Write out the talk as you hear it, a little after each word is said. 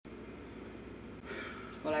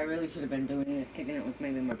What I really should have been doing is kicking it with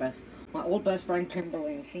maybe my old best friend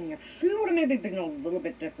Kimberly and seeing if she would have maybe been a little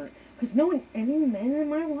bit different. Because knowing any men in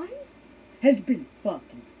my life has been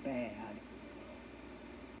fucking bad.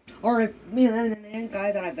 Or if, you know, any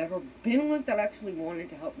guy that I've ever been with that actually wanted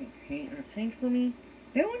to help me change for me,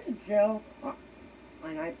 they went to jail,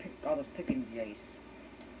 and I was picking Jace.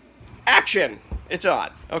 Action! It's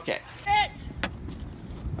on. Okay. Bitch!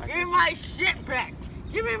 Give me my shit back!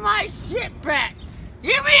 Give me my shit back!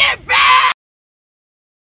 Give me it back!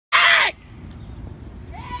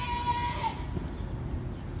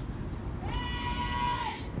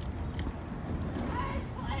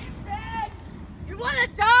 You wanna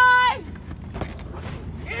die?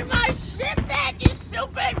 Give me my shit back, you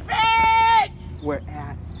stupid bitch! We're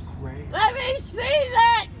at Greyhound. Let me see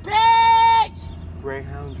that, bitch!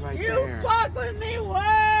 Greyhound's right You there. fuck with me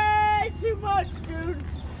way too much, dude.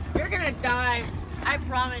 You're gonna die. I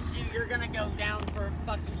promise you, you're gonna go down for a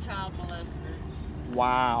fucking child molester.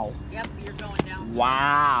 Wow. Yep, you're going down.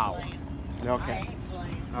 Wow. I Okay. ain't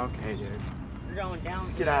playing. Okay, dude. You're going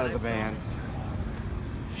down. Get out of the van.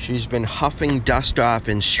 She's been huffing dust off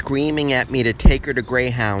and screaming at me to take her to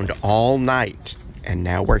Greyhound all night. And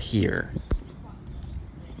now we're here.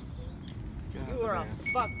 You are a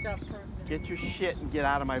fucked up person. Get your shit and get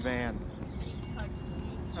out of my van.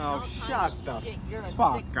 Oh, All shut kinds the of shit. You're a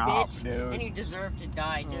fuck sick up, bitch, dude. and you deserve to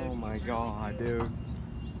die, dude. Oh my god, dude.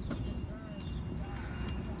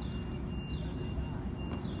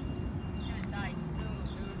 You're gonna die soon,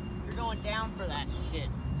 dude. You're going down for that shit.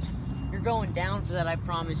 You're going down for that, I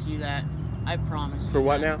promise you that. I promise you For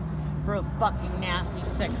what that. now? For a fucking nasty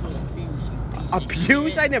sexual abuse, you piece of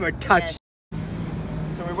Abuse? shit. I never touched.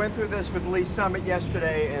 So we went through this with Lee Summit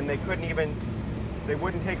yesterday, and they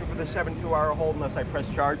wouldn't take her for the 72-hour hold unless I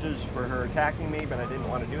pressed charges for her attacking me, but I didn't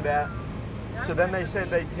want to do that. So then they said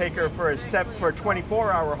they'd take her for a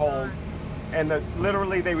 24-hour hold, and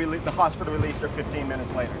literally the hospital released her 15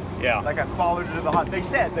 minutes later. Yeah. Like I followed her to the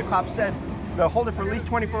hospital. The cops said they'll hold her for at least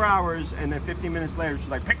 24 hours, and then 15 minutes later she's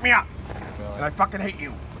like, pick me up, and I fucking hate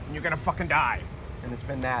you, and you're gonna fucking die. And it's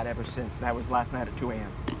been that ever since. That was last night at 2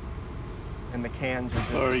 a.m. And the cans are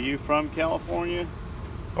just... So are you from California?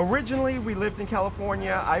 Originally, we lived in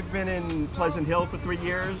California. I've been in Pleasant Hill for 3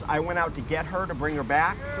 years. I went out to get her to bring her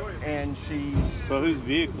back, and she's... So whose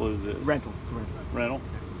vehicle is this? Rental. Rental?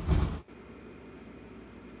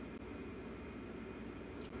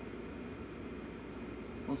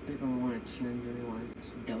 Most people don't want to change anyway.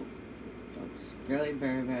 It's dope. It's really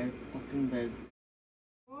very, very fucking big.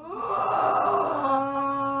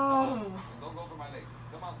 Don't go for my leg.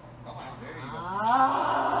 Come on. Come on. There you go.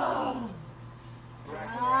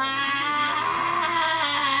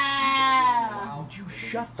 Would you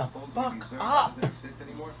shut the fuck up?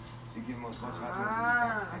 You give them as much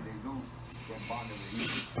happiness as they do. Get bonded with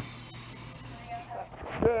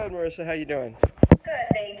you. Good, Marissa. How you doing? Good,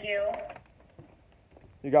 thank you.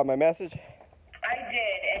 You got my message? I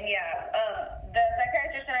did, and yeah, the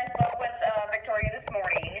psychiatrist and I spoke with Victoria this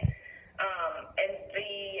morning, and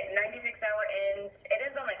the 96-hour ends. It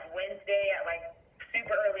is on like Wednesday at like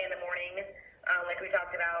super early in the morning, like we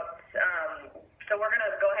talked about. So we're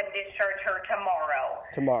gonna go ahead and discharge her tomorrow.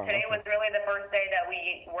 Today was really the first day that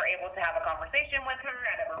we were able to have a conversation with her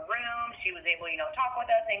out of her room. She was able, talk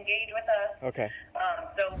with us, engage with us. Okay.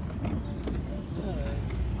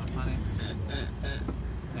 Honey.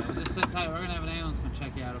 Yeah, just sit tight. We're gonna have an ambulance come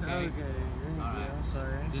check you out, okay? Okay. All right. I'm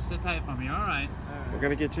sorry. Just sit tight for me. All right. We're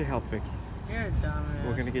gonna get you help, Vicky. You're a dumbass.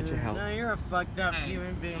 We're gonna get you dude. help. No, you're a fucked up Hey,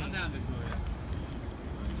 human being. calm down, Victoria.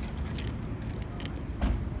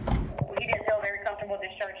 We didn't feel very comfortable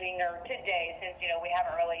discharging her today since, we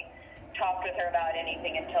haven't really talked with her about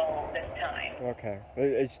anything until this time. Okay.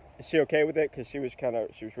 Is she okay with it? Because she was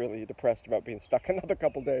really depressed about being stuck another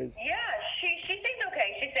couple days. Yeah, she seems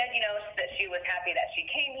okay. She said, that she was happy that she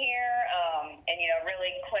came here, and,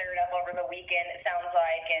 really cleared up over the weekend, it sounds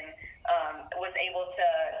like, and was able to,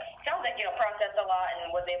 process a lot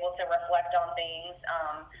and was able to reflect on things.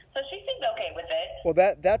 So she seems okay with it. Well,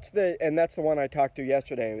 that's the one I talked to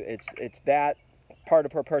yesterday. It's that part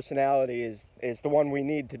of her personality is the one we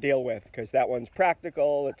need to deal with, because that one's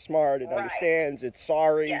practical, it's smart, it understands, it's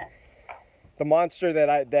sorry. Yeah. The monster that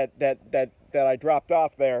I dropped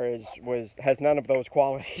off there has none of those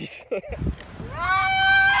qualities. Did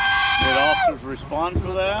officers respond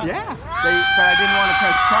for that? Yeah, but I didn't want to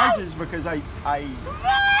press charges because I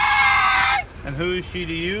And who is she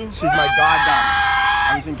to you? she's my goddaughter.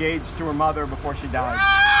 I was engaged to her mother before she died.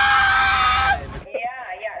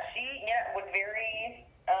 She was very,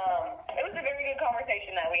 it was a very good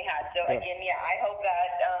conversation that we had. So again, I hope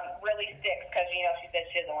that really sticks, because, she said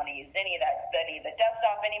she doesn't want want to use any of the dust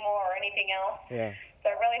off anymore or anything else. Yeah. So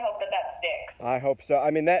I really hope that sticks. I hope so. I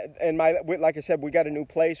mean, like I said, we got a new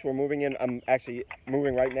place. We're moving in. I'm actually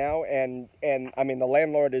moving right now, and I mean, the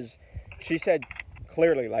landlord she said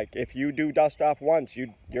clearly, like, if you do dust off once,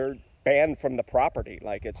 you're banned from the property.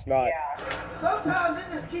 Like, it's not. Yeah. Sometimes it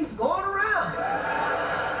just keeps going around.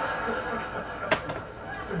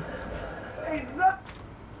 Hey, look.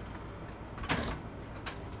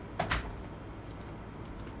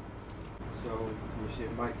 So, can you see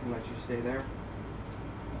if Mike can let you stay there?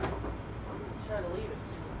 I'm trying to leave it.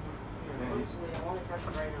 Honestly, I want to catch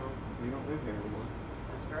it right now. You don't live here anymore.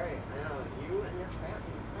 That's great. I know. You and your friend.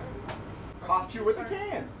 Caught you with a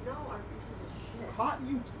can. No, our pieces of shit. Caught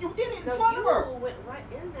you. You did it in No, front of her. you went right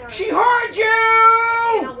in there. She heard you.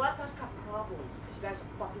 You know what? That's got problems because you guys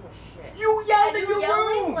are fucking with shit. You yelled in and your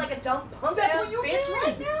yelling room. like a dumb punk That's ass what you bitch did.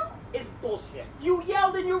 right now is bullshit. You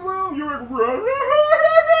yelled in your room. You were.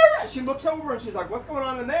 She looks over and she's like, "What's going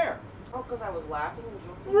on in there?" Oh, because I was laughing and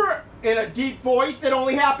joking. In a deep voice that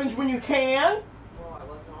only happens when you can. Well, I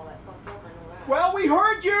wasn't all that fucked up. I know that. Well, we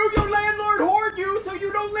heard you. Your landlord heard you, so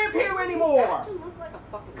you don't live here anymore. That didn't look like a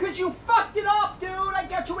fucking. Cause you fucked it up, dude. I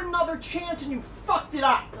got you another chance and you fucked it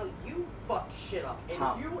up. No, you fucked shit up. And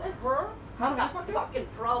How? you and her How did I got fuck it up? fucking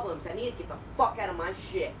problems. I need to get the fuck out of my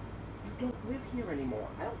shit. You don't live here anymore.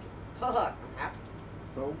 I don't give a fuck. I'm happy.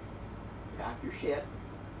 So, pack your shit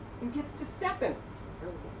and get to stepping. You're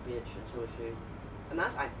a little bitch, and so is she. And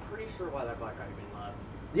I'm pretty sure why that black guy being left.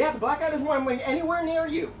 Yeah, the black guy doesn't want to be anywhere near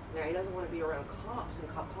you. Yeah, he doesn't want to be around cops and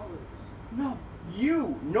cop colors. No,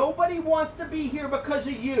 you. Nobody wants to be here because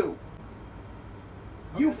of you.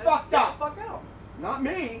 You Okay, then fucked get up. the fuck out. Not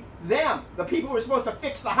me. Them. The people who are supposed to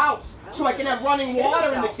fix the house so I can have running shit water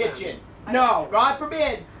in the about them. kitchen. No, God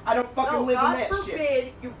forbid. I don't fucking No, live God in that forbid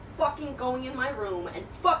shit. you fucking going in my room and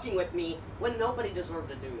fucking with me when nobody deserved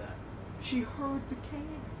to do that. She heard the can.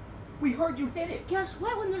 We heard you hit it. Guess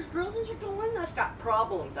what? When there's drills and shit going, that's got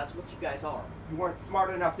problems. That's what you guys are. You weren't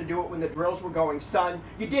smart enough to do it when the drills were going, son.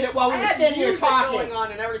 You did it while we I were had standing here music talking. going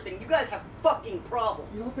on and everything. You guys have fucking problems.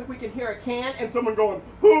 You don't think we can hear a can and someone going,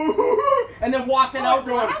 and then walking out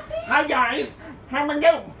going, laughing? "Hi guys, how we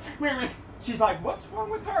doing?" She's like, "What's wrong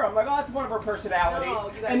with her?" I'm like, "Oh, that's one of her personalities." No,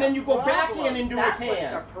 you guys and then have you go back in problems. and do That's a what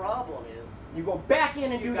can. the problem is. You go back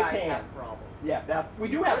in and You do the guys can. have problems. Yeah, that we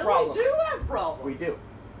do You have really problems. do have problems. We do.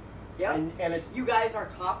 Yep. And it's You guys are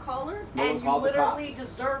cop callers, No one and you called the literally cops.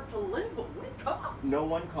 deserve to live with cops. no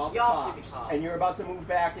one called the Y'all should be cops. cops. And you're about to move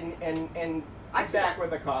back and I be back can't with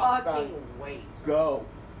the cops. fucking son. wait. Go.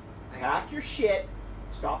 I Pack your shit.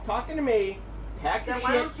 Stop talking to me. Pack your Then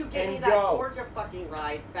why shit don't you give me and that go. Georgia fucking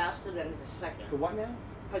ride faster than the second? The what now?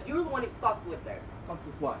 Because you're the one who fucked with there. Fuck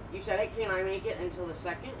with what? You said, hey, can I make it until the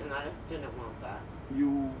second? And I didn't want that.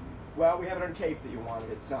 Well, we have it on tape that you wanted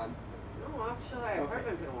it, son. No, actually, I Okay.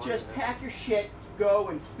 haven't been wanting Just it. pack your shit, go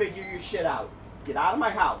and figure your shit out. Get out of my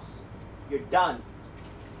house. You're done.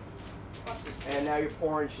 Fuck this shit. And now you're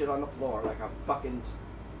pouring shit on the floor like a fucking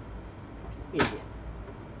idiot.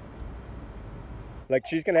 Like,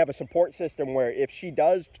 she's going to have a support system where if she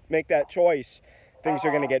does make that choice, things are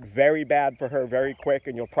going to get very bad for her very quick,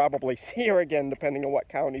 and you'll probably see her again depending on what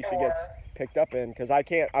county she gets picked up in. Because I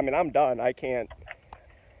can't, I mean, I'm done. I can't.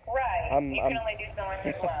 Right. You can only do so much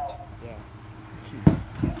as well.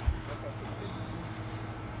 Yeah.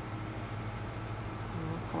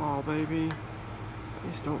 Don't fall, baby.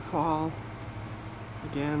 Please don't fall.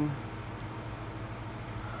 Again.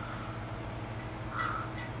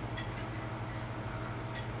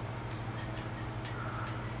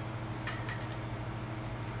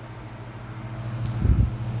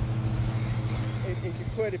 If you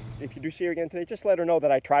could, if you do see her again today, just let her know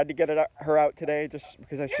that I tried to get her out today, just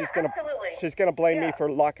because she's gonna blame me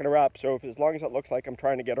for locking her up. So as long as it looks like I'm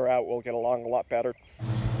trying to get her out, we'll get along a lot better.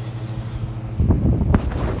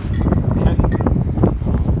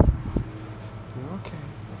 Okay.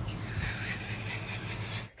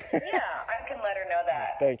 Yeah, I can let her know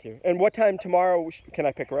that. Thank you. And what time tomorrow can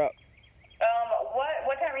I pick her up?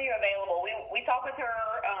 What time are you available? We talk with her.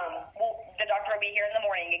 The doctor will be here in the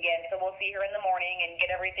morning again, so we'll see her in the morning and get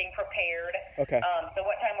everything prepared. Okay. So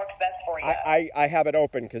what time works best for you? I have it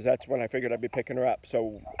open because that's when I figured I'd be picking her up.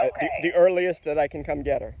 So Okay. the earliest that I can come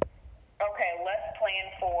get her. Okay, let's plan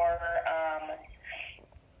for,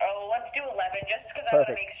 let's do 11, just because I want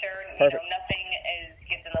to Perfect. make sure Perfect. Nothing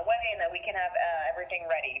gets in the way and that we can have everything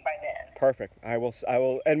ready by then. Perfect. I will.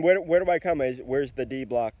 And where do I come? Where's the D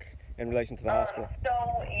block in relation to the hospital?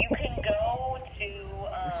 So you can go to,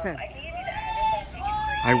 I can give you the address. I think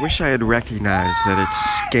it's I wish I had recognized that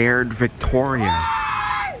it's Scared Victoria.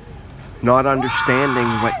 not understanding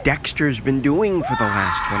what Dexter's been doing for the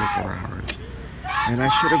last 24 hours. And I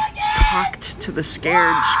should have talked to the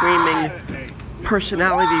scared, screaming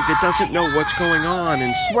personality that doesn't know what's going on.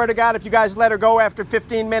 And swear to God, if you guys let her go after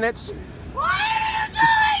 15 minutes, Why are you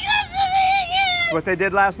doing this to me again? that's what they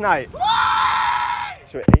did last night. Why?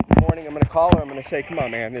 So at 8 in the morning, I'm going to call her. I'm going to say, come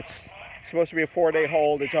on, man, it's supposed to be a 4-day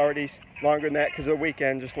hold. It's already longer than that because of the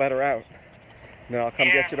weekend. Just let her out. And then I'll come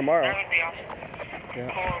get you tomorrow. That would be awesome.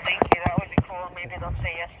 Yeah. Cool, thank you. That would be cool. Maybe they'll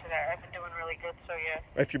say yes to that. I've been doing really good, so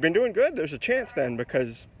yeah. If you've been doing good, there's a chance then,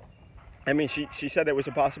 because, I mean, she said it was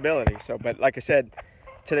a possibility. So, but like I said,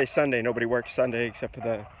 today's Sunday. Nobody works Sunday except for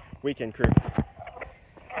the weekend crew. Okay.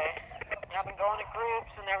 I've been going to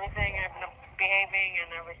groups and everything. I've been behaving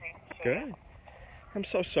and everything. So, Good. yeah. I'm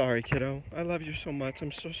so sorry, kiddo. I love you so much.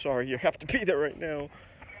 I'm so sorry you have to be there right now.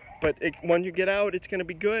 But when you get out, it's going to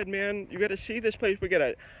be good, man. You got to see this place. We got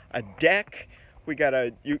a deck. We got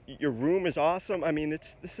your room is awesome. I mean,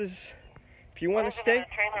 this is, if you want to stay. Is it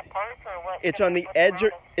a trailer park or what? It's on the edge.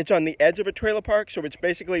 It's on the edge of a trailer park. So it's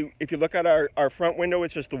basically, if you look at our front window,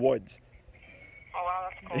 it's just the woods. Oh wow,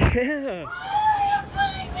 that's cool. Yeah.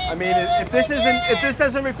 I mean, if this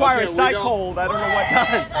doesn't require a psych hold, I don't know what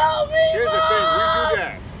does. Here's the thing, we do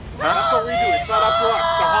that. That's what we do. It's not up to us.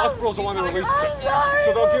 The hospital's the one that releases it.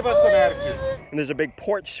 So they'll give us an attitude. And there's a big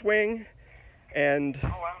porch swing, and Oh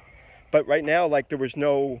wow. but right now, like, there was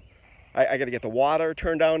no. I got to get the water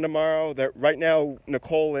turned down tomorrow. Right now,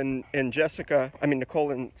 Nicole and Jessica, I mean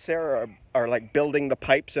Nicole and Sarah are like building the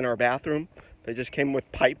pipes in our bathroom. They just came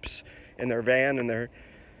with pipes in their van, and they're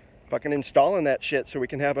fucking installing that shit so we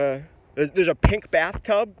can have a. There's a pink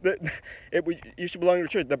bathtub that it used to belong to the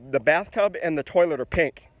church. The bathtub and the toilet are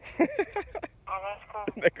pink. Oh, that's cool.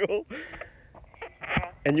 Isn't that cool?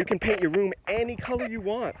 And you can paint your room any color you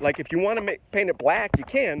want. Like, if you want to paint it black, you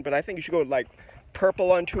can, but I think you should go like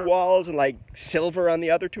purple on 2 walls and like silver on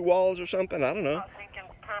the other 2 walls or something. I don't know. I was thinking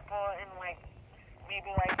purple and like maybe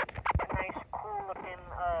like a nice cool looking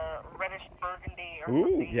reddish burgundy or Ooh,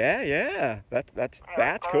 something. yeah. That's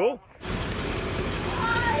cool.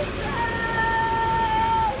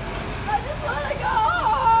 I just want to go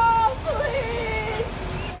home, please.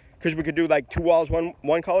 Because we could do like 2 walls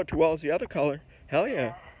one color, 2 walls the other color. Hell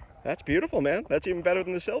yeah. That's beautiful, man. That's even better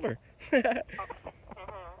than the silver. Purple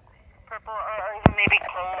or even maybe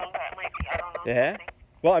gold. That might be, I don't know. Yeah. Something.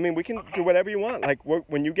 Well, I mean, we can do whatever you want. Like,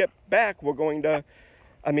 when you get back, we're going to,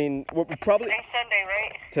 I mean, we're probably... Today's Sunday,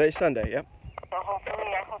 right? Today's Sunday, yep. So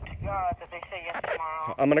hopefully, I hope to God that they say yes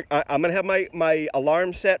tomorrow. I'm gonna have my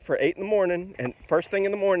alarm set for 8 in the morning, and first thing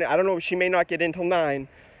in the morning, I don't know, she may not get in till 9,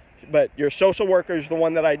 but your social worker is the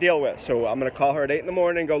one that I deal with. So I'm gonna call her at 8 in the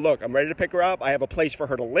morning and go, look, I'm ready to pick her up. I have a place for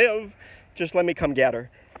her to live. Just let me come get her.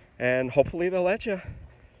 And hopefully they'll let you.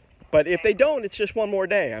 But if they don't, it's just one more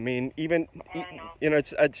day. I mean, even, you know,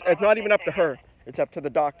 it's not even up to her. It's up to the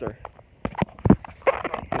doctor.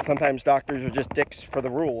 And sometimes doctors are just dicks for the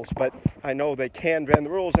rules, but I know they can bend the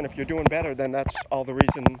rules, and if you're doing better, then that's all the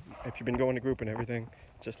reason, if you've been going to group and everything,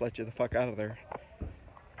 just let you the fuck out of there.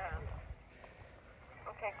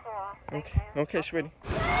 Okay, cool. Thank you. Okay, sweetie.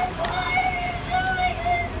 Oh,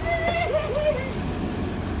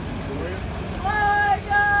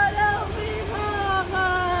 God, help me, Mama.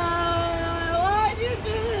 Why'd you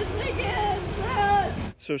do this again, son?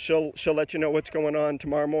 So she'll let you know what's going on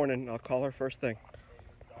tomorrow morning. I'll call her first thing.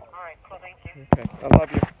 All right, cool. Thank you. Okay, I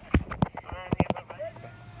love you. Bye-bye.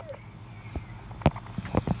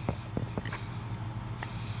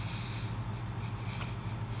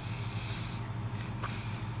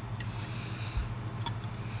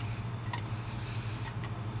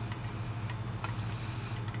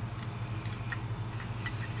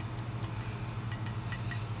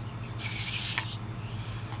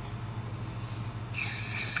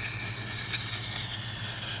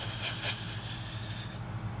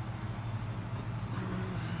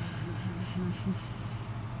 Mm-hmm.